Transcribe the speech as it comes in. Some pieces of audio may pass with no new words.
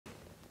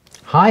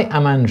Hi,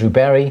 I'm Andrew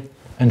Berry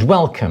and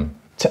welcome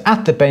to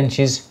At the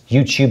Bench's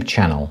YouTube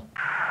channel.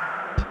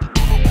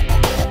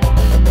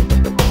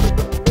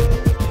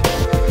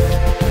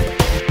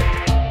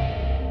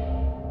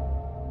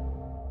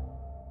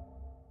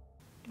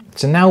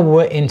 So now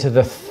we're into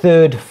the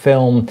third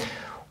film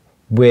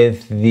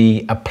with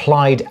the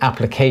applied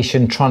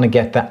application, trying to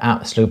get that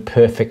absolute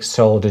perfect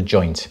solder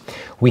joint.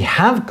 We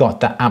have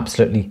got that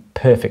absolutely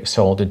perfect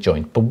solder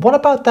joint, but what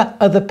about that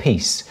other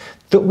piece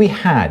that we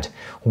had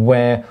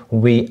where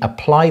we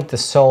applied the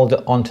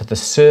solder onto the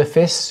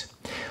surface?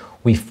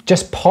 We've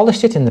just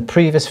polished it in the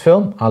previous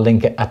film. I'll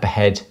link it up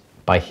ahead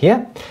by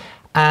here.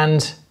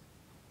 And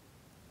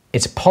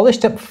it's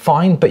polished up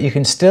fine, but you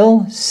can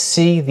still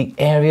see the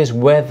areas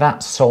where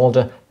that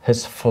solder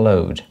has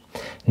flowed.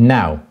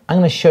 Now, I'm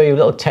going to show you a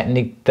little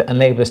technique that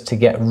enables us to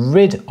get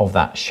rid of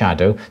that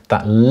shadow,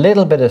 that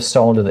little bit of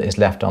solder that is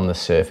left on the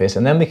surface,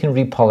 and then we can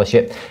repolish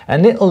it,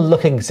 and it'll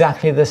look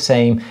exactly the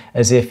same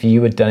as if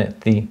you had done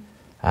it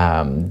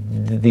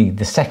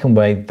the second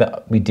way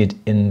that we did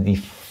in the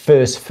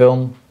first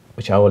film,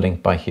 which I will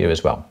link by here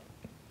as well.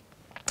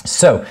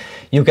 So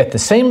you'll get the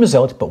same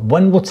result, but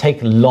one will take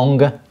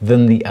longer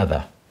than the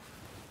other.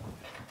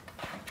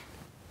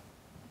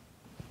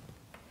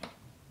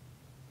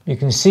 You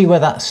can see where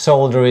that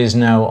solder is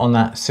now on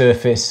that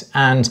surface,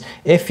 and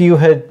if you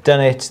had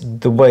done it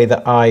the way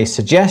that I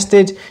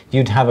suggested,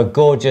 you'd have a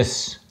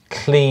gorgeous,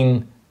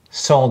 clean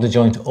solder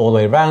joint all the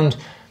way around.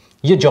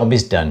 Your job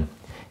is done.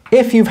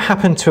 If you've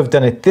happened to have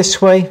done it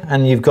this way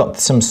and you've got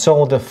some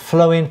solder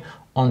flowing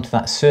onto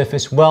that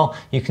surface, well,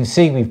 you can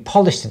see we've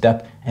polished it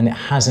up and it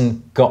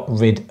hasn't got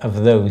rid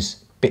of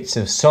those bits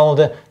of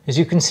solder, as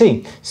you can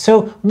see.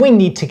 So we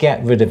need to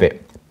get rid of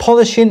it.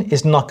 Polishing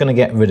is not going to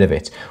get rid of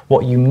it.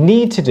 What you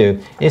need to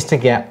do is to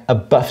get a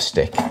buff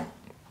stick.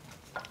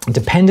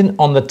 Depending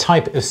on the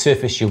type of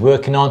surface you're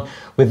working on,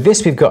 with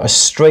this we've got a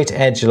straight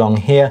edge along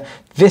here.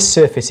 This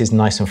surface is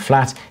nice and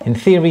flat. In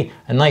theory,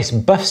 a nice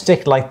buff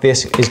stick like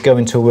this is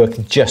going to work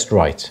just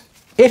right.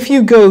 If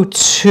you go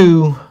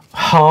too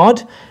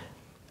hard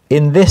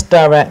in this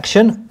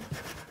direction,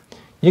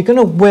 you're going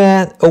to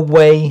wear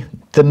away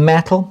the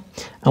metal,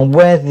 and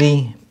where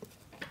the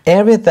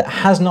area that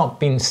has not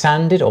been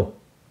sanded or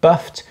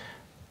buffed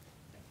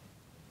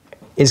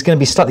is going to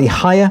be slightly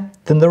higher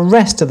than the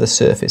rest of the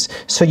surface.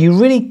 So you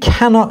really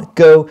cannot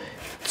go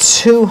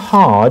too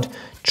hard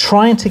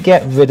trying to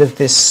get rid of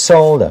this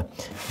solder.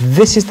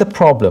 This is the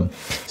problem.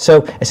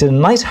 So it's a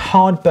nice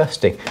hard buff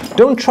stick.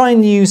 Don't try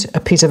and use a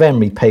piece of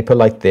emery paper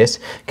like this,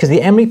 because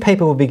the emery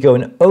paper will be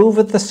going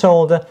over the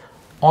solder,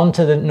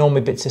 onto the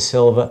normal bits of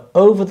silver,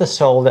 over the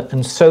solder,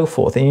 and so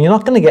forth. And you're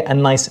not going to get a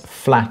nice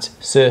flat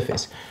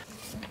surface.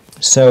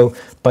 So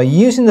by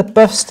using the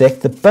buff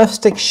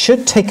stick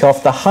should take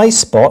off the high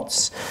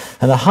spots,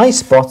 and the high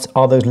spots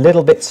are those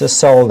little bits of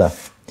solder.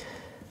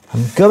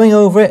 I'm going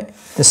over it.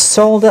 The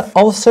solder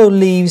also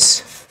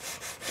leaves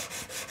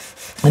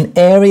an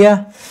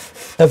area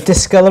of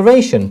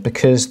discoloration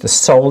because the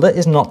solder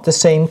is not the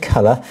same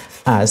color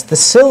as the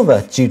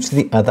silver due to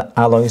the other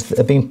alloys that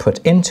have been put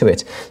into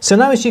it. So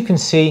now, as you can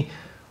see,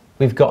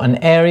 we've got an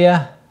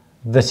area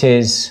that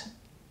is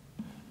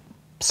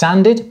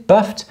sanded,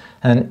 buffed,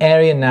 and an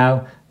area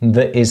now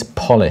that is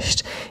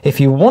polished. If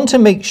you want to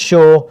make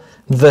sure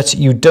that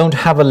you don't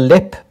have a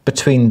lip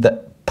between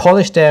the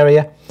polished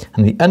area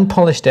and the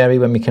unpolished area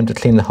when we come to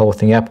clean the whole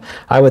thing up,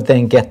 I would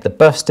then get the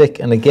buff stick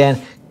and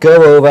again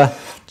go over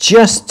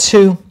just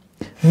to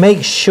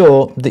make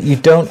sure that you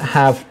don't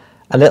have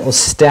a little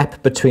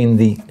step between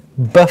the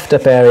buffed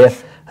up area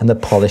and the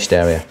polished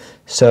area.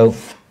 So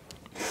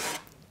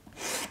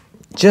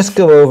just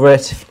go over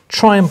it,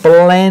 try and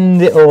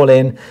blend it all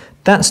in.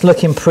 That's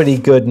looking pretty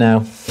good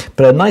now,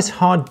 but a nice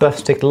hard buff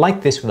stick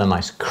like this with a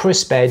nice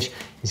crisp edge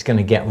is going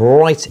to get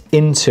right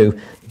into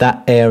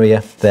that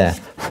area there.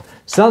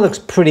 So that looks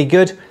pretty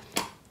good.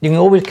 You can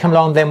always come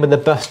along then with a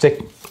buff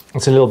stick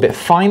that's a little bit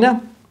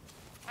finer,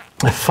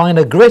 a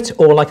finer grit,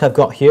 or like I've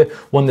got here,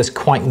 one that's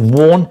quite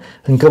worn,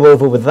 and go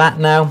over with that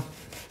now,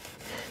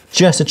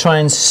 just to try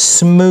and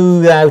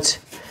smooth out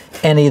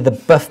any of the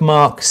buff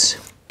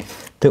marks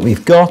that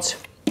we've got.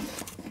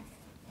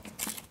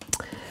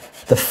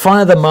 The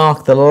finer the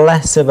mark, the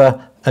less of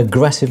an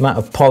aggressive amount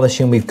of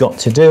polishing we've got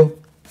to do.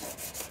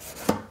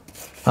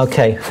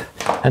 Okay,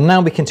 and now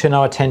we can turn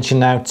our attention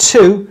now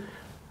to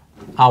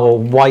our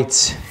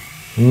white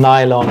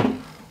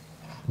nylon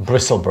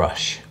bristle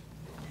brush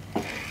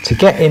to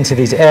get into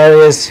these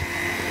areas,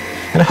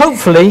 and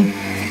hopefully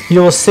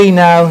you'll see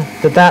now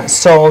that that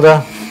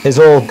solder is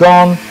all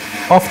gone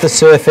off the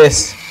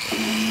surface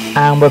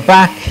and we're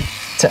back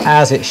to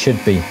as it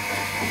should be.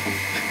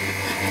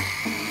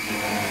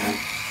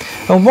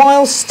 And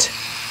whilst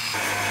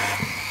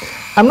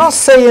I'm not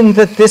saying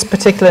that this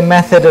particular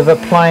method of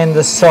applying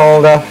the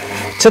solder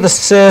to the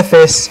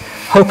surface,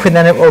 hoping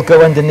then it will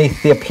go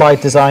underneath the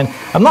applied design,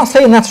 I'm not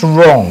saying that's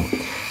wrong.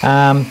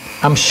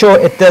 I'm sure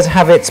it does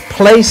have its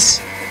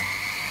place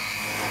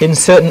in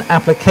certain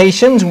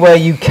applications where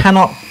you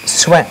cannot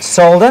sweat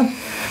solder,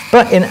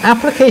 but in an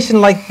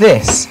application like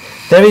this,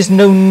 There is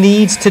no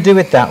need to do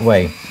it that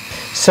way.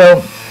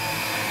 So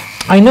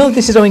I know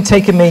this has only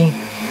taken me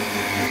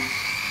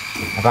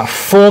about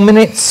 4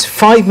 minutes,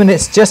 5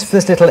 minutes just for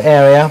this little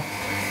area.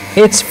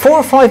 It's 4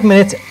 or 5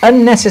 minutes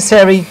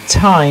unnecessary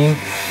time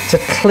to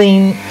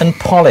clean and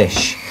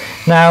polish.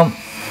 Now,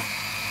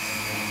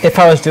 if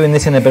I was doing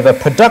this in a bit of a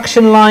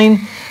production line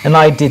and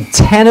I did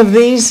 10 of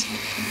these,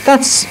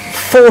 that's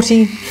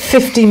 40,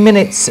 50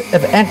 minutes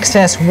of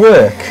excess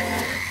work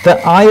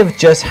that I have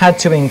just had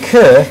to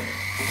incur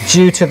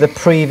due to the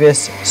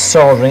previous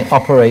soldering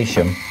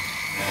operation.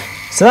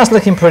 So that's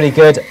looking pretty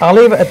good. I'll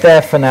leave it at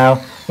there for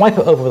now. Wipe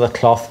it over with a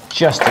cloth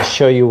just to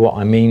show you what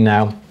I mean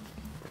now.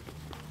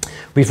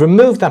 We've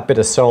removed that bit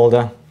of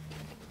solder.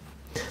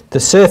 The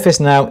surface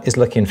now is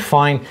looking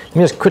fine. Let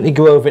me just quickly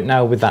go over it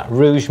now with that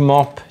rouge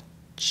mop.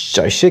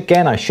 I should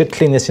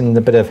clean this in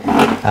a bit of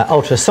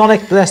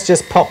ultrasonic. Let's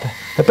just pop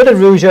a bit of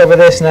rouge over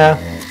this now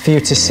for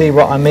you to see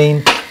what I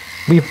mean.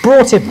 We've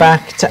brought it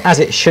back to as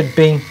it should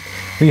be.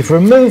 We've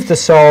removed the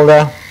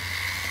solder.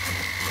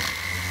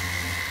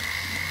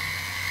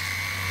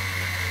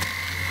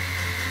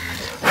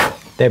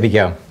 There we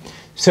go.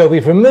 So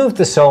we've removed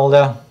the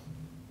solder.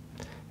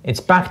 It's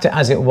back to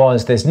as it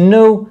was. There's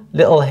no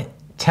little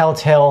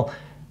telltale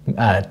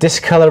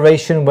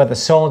discoloration where the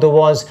solder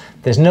was.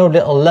 There's no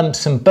little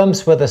lumps and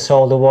bumps where the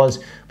solder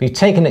was. We've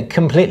taken it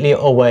completely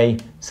away.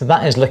 So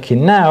that is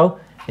looking now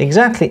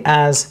exactly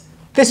as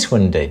this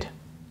one did.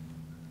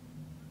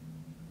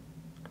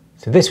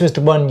 So this was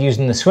the one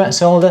using the sweat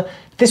solder.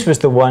 This was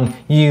the one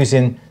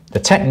using the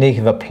technique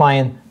of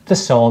applying the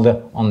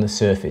solder on the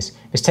surface.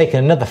 It's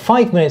taken another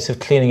 5 minutes of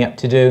cleaning up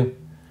to do.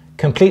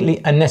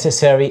 Completely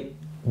unnecessary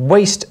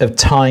waste of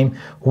time,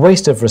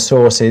 waste of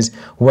resources,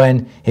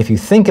 when if you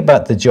think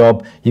about the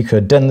job, you could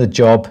have done the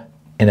job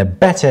in a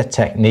better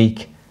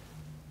technique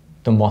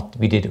than what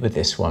we did with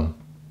this one.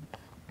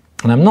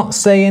 And I'm not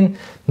saying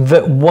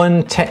that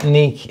one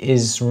technique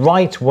is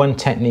right, one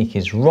technique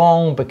is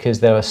wrong, because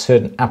there are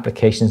certain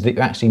applications that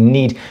you actually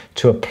need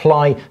to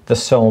apply the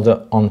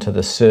solder onto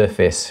the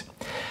surface.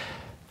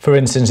 For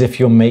instance, if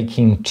you're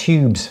making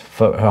tubes,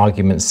 for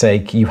argument's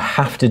sake, you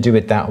have to do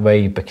it that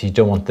way because you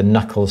don't want the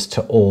knuckles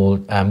to all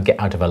get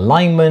out of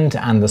alignment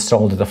and the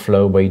solder to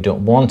flow where you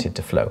don't want it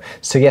to flow.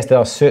 So yes, there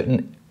are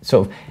certain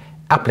sort of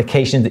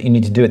applications that you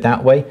need to do it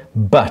that way,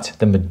 but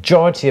the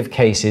majority of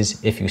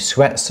cases, if you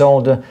sweat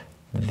solder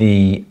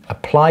the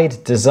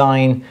applied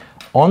design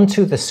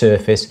onto the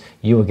surface,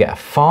 you will get a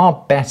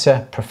far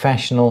better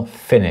professional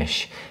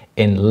finish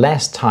in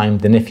less time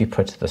than if you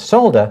put the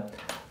solder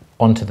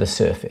onto the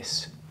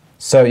surface.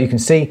 So you can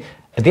see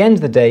at the end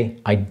of the day,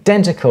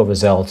 identical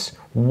results.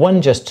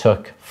 One just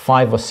took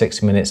 5 or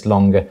 6 minutes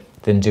longer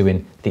than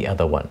doing the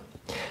other one.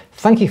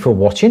 Thank you for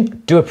watching.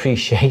 Do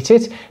appreciate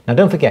it. Now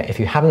don't forget,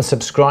 if you haven't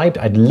subscribed,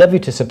 I'd love you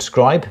to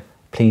subscribe.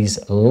 Please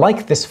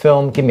like this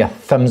film, give me a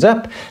thumbs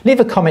up, leave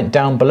a comment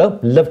down below.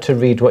 Love to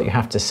read what you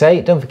have to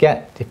say. Don't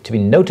forget to be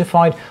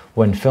notified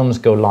when films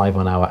go live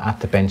on our At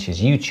the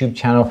Benches YouTube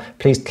channel.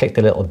 Please click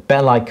the little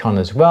bell icon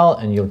as well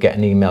and you'll get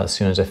an email as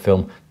soon as a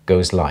film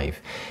goes live.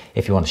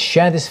 If you want to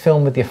share this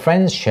film with your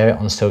friends, share it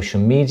on social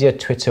media,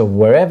 Twitter,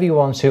 wherever you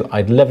want to.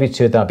 I'd love you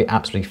to. That'd be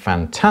absolutely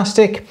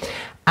fantastic.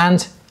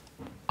 And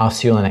I'll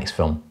see you on the next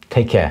film.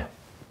 Take care.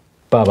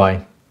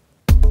 Bye-bye.